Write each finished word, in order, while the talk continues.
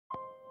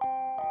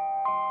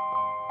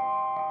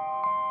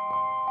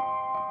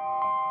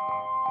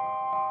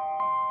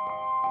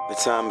The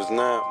time is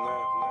now.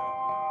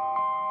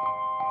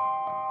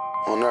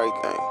 On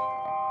everything.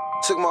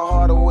 Took my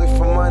heart away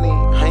from money.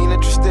 I ain't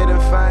interested in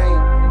fame,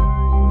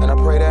 and I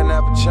pray that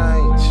never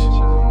change.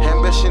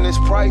 Ambition is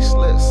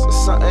priceless.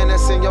 It's something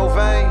that's in your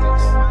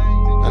veins,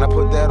 and I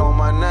put that on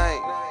my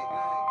name.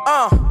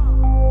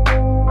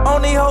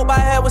 Only hope I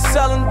had was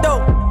selling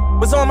dope.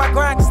 Was on my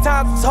grind cause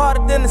times was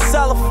harder than to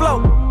sell a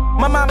float.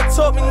 My mama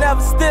taught me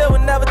never steal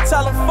and never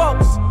telling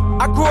folks.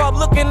 I grew up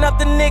looking up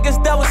the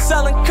niggas that was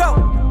selling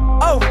coke.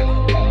 Oh,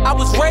 I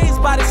was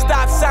raised by the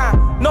stop sign.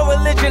 No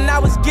religion,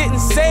 I was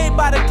getting saved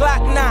by the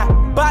Glock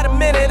 9. By the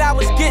minute I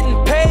was getting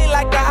paid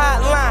like the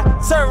hotline.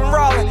 Serving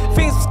rolling,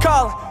 fiends was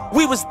calling.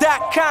 We was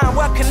that kind,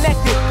 well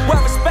connected, well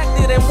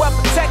respected and well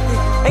protected.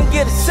 And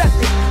get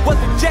accepted, was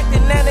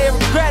rejected, now they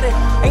regret it.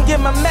 And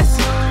get my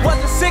message,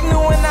 wasn't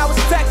signal when I was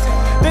texting.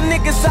 The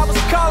niggas I was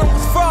calling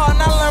was fraud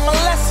and I learned my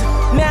lesson.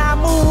 Now I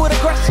move with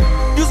aggression,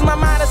 use my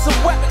mind as a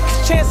weapon.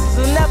 Cause chances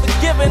are never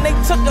given, they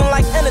took them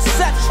like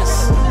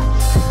interceptions.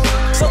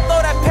 So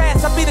throw that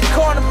pass, I'll be the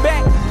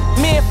cornerback.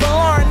 Me and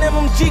Lauren,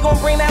 MMG gon'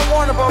 bring that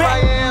Warner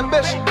back. My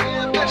ambition.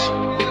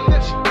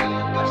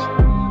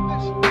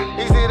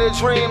 Easy to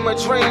dream a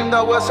dream,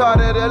 though it's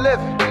harder to live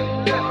it.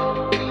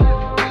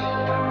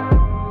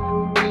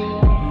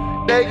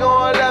 They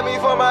gon' love me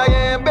for my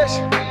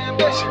ambition.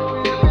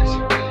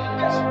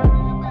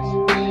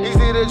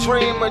 Easy to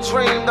dream a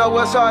dream, though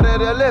it's harder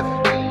to live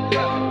it.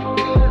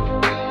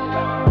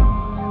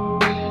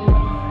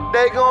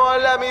 They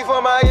gon' love me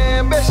for my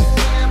ambition.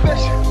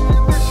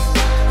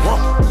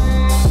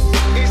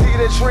 Easy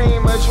to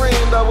dream a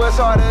dream, though it's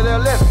harder to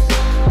live it.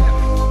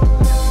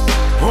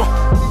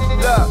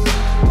 Look,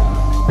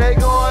 they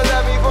gon'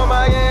 love me for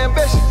my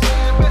ambition.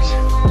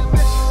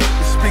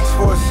 It speaks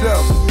for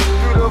itself.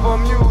 Beautiful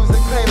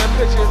music, painting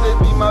pictures, it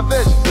be my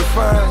vision.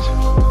 Define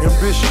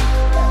ambition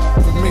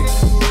for me.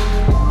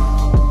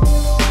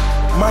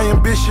 My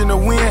ambition to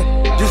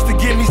win, just to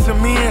get me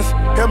some ends.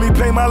 Help me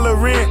pay my little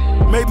rent,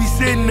 maybe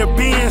sit in the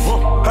bins.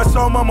 I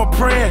saw mama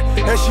praying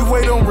as she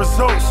wait on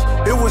results.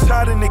 It was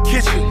hot in the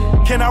kitchen,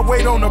 can I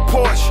wait on the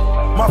porch?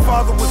 My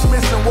father was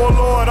missing,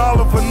 warlord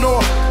Oliver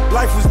North.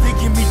 Life was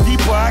digging me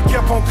deeper, I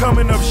kept on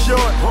coming up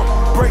short.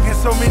 Breaking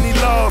so many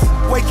laws,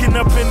 waking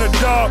up in the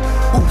dark.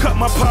 Who cut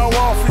my power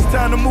off? It's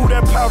time to move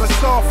that powder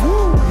soft.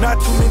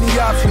 Not too many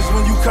options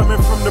when you coming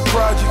from the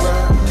projects.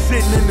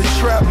 Sitting in the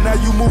trap, now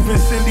you moving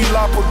Cindy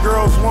Lauper.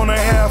 Girls wanna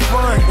have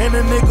fun, and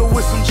a nigga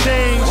with some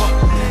change.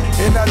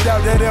 And I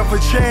doubt that ever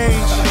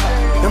change.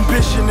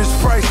 Ambition is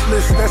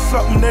priceless, that's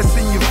something that's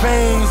in your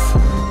veins.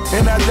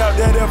 And I doubt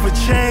that ever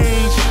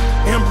change.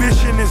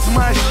 Ambition is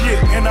my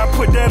shit, and I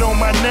put that on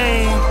my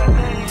name.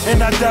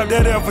 And I doubt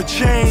that ever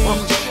change.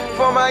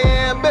 For my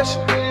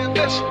ambition.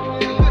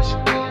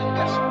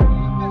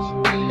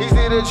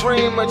 Easy to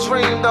dream a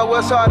dream, though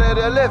it's harder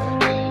to live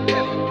it.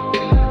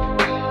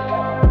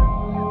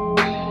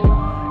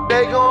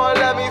 They gon'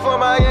 love me for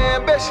my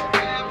ambition.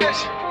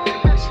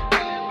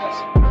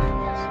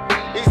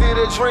 Easy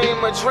to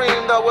dream a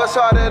dream, though it's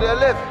harder to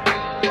live it.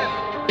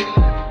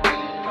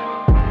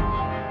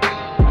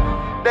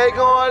 They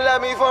gon'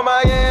 love me for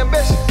my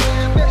ambition.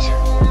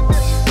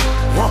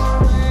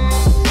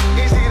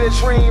 Easy to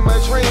dream a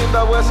dream,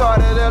 though it's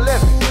harder to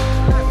live it.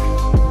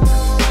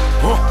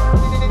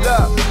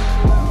 Look,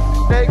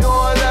 they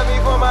gon' love me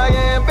for my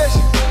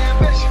ambition.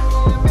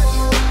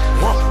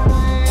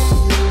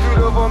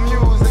 Beautiful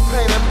music,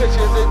 painting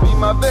pictures, it be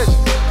my vision.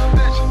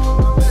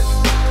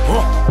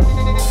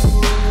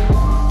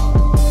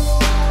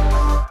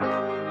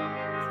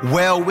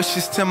 Well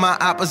wishes to my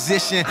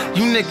opposition.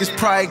 You niggas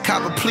probably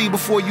cop a plea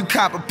before you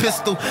cop a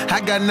pistol.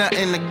 I got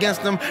nothing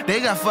against them,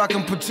 they got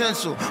fucking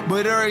potential.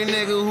 But every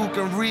nigga who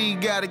can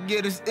read gotta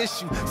get his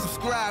issue.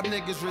 Subscribe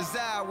niggas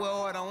reside where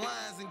all the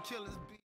lines and killers